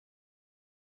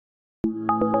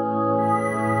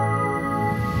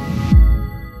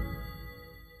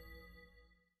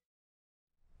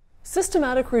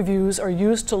Systematic reviews are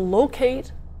used to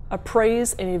locate,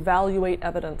 appraise, and evaluate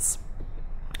evidence.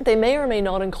 They may or may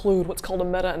not include what's called a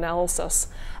meta-analysis.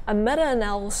 A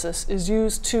meta-analysis is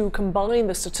used to combine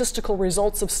the statistical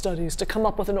results of studies to come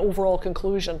up with an overall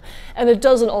conclusion, and it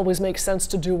doesn't always make sense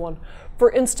to do one.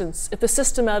 For instance, if the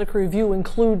systematic review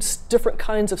includes different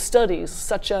kinds of studies,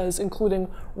 such as including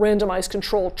randomized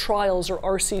controlled trials or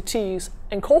RCTs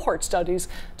and cohort studies,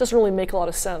 it doesn't really make a lot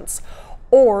of sense.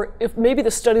 Or if maybe the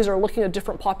studies are looking at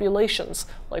different populations,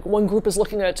 like one group is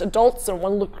looking at adults and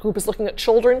one group is looking at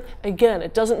children, again,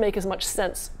 it doesn't make as much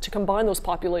sense to combine those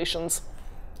populations.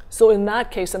 So in that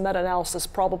case, a meta-analysis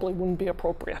probably wouldn't be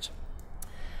appropriate.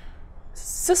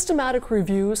 Systematic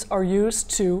reviews are used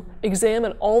to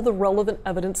examine all the relevant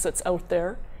evidence that's out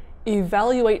there,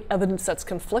 evaluate evidence that's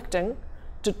conflicting,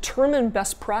 determine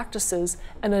best practices,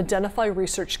 and identify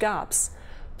research gaps.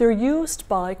 They're used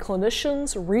by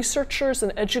clinicians, researchers,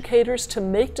 and educators to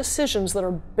make decisions that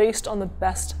are based on the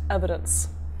best evidence.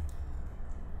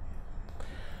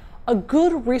 A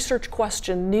good research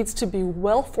question needs to be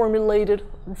well formulated,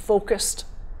 focused,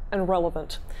 and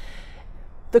relevant.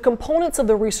 The components of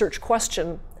the research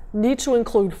question need to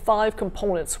include 5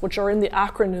 components, which are in the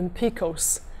acronym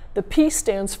PICOS. The P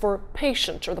stands for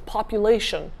patient, or the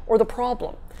population, or the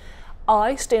problem.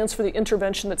 I stands for the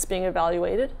intervention that's being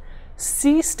evaluated.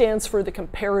 C stands for the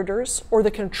comparators, or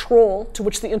the control to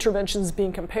which the intervention is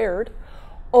being compared.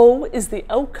 O is the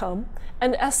outcome,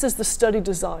 and S is the study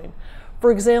design.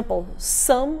 For example,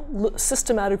 some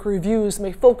systematic reviews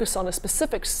may focus on a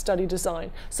specific study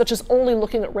design, such as only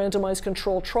looking at randomized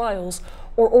controlled trials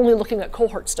or only looking at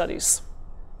cohort studies.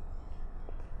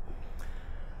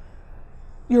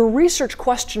 Your research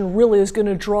question really is going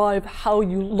to drive how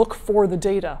you look for the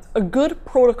data. A good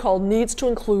protocol needs to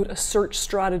include a search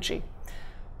strategy.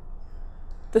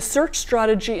 The search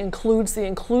strategy includes the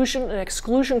inclusion and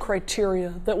exclusion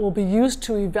criteria that will be used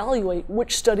to evaluate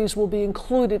which studies will be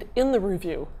included in the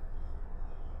review.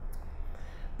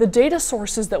 The data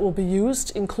sources that will be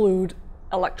used include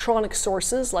electronic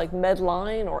sources like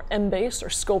Medline or Embase or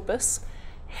Scopus,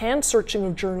 hand searching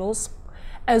of journals,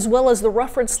 as well as the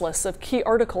reference lists of key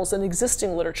articles in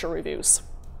existing literature reviews.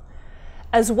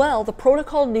 As well, the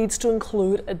protocol needs to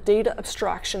include a data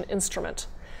abstraction instrument.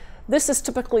 This is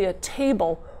typically a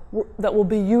table that will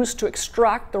be used to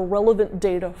extract the relevant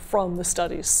data from the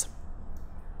studies.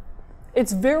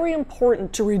 It's very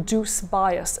important to reduce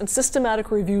bias, and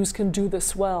systematic reviews can do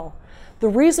this well. The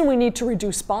reason we need to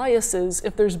reduce bias is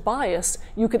if there's bias,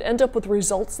 you could end up with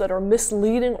results that are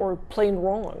misleading or plain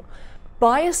wrong.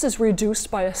 Bias is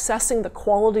reduced by assessing the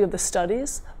quality of the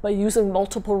studies, by using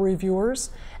multiple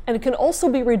reviewers, and it can also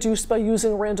be reduced by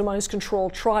using randomized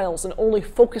controlled trials and only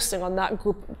focusing on that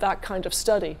group, that kind of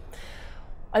study.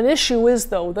 An issue is,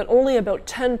 though, that only about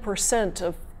 10%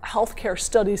 of healthcare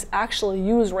studies actually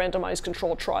use randomized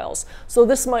controlled trials, so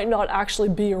this might not actually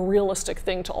be a realistic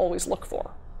thing to always look for.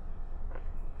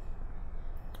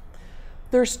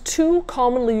 There's 2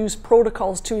 commonly used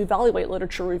protocols to evaluate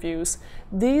literature reviews.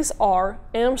 These are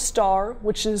AMSTAR,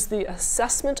 which is the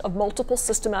Assessment of Multiple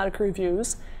Systematic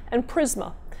Reviews, and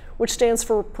PRISMA, which stands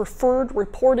for Preferred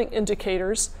Reporting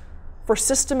Indicators for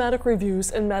Systematic Reviews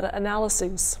and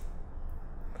Meta-Analyses.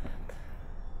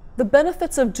 The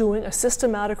benefits of doing a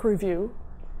systematic review.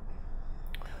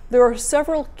 There are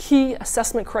several key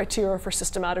assessment criteria for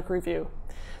systematic review.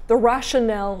 The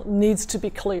rationale needs to be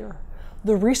clear.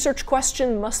 The research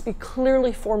question must be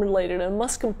clearly formulated and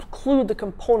must include the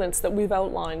components that we've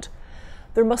outlined.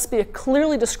 There must be a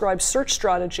clearly described search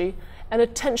strategy, and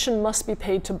attention must be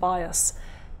paid to bias.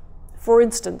 For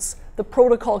instance, the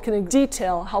protocol can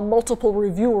detail how multiple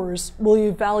reviewers will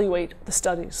evaluate the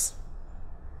studies.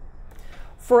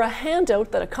 For a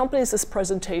handout that accompanies this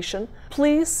presentation,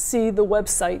 please see the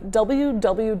website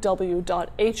www.hsprn.ca,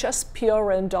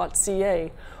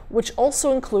 which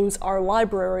also includes our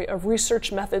library of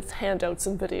research methods handouts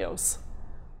and videos.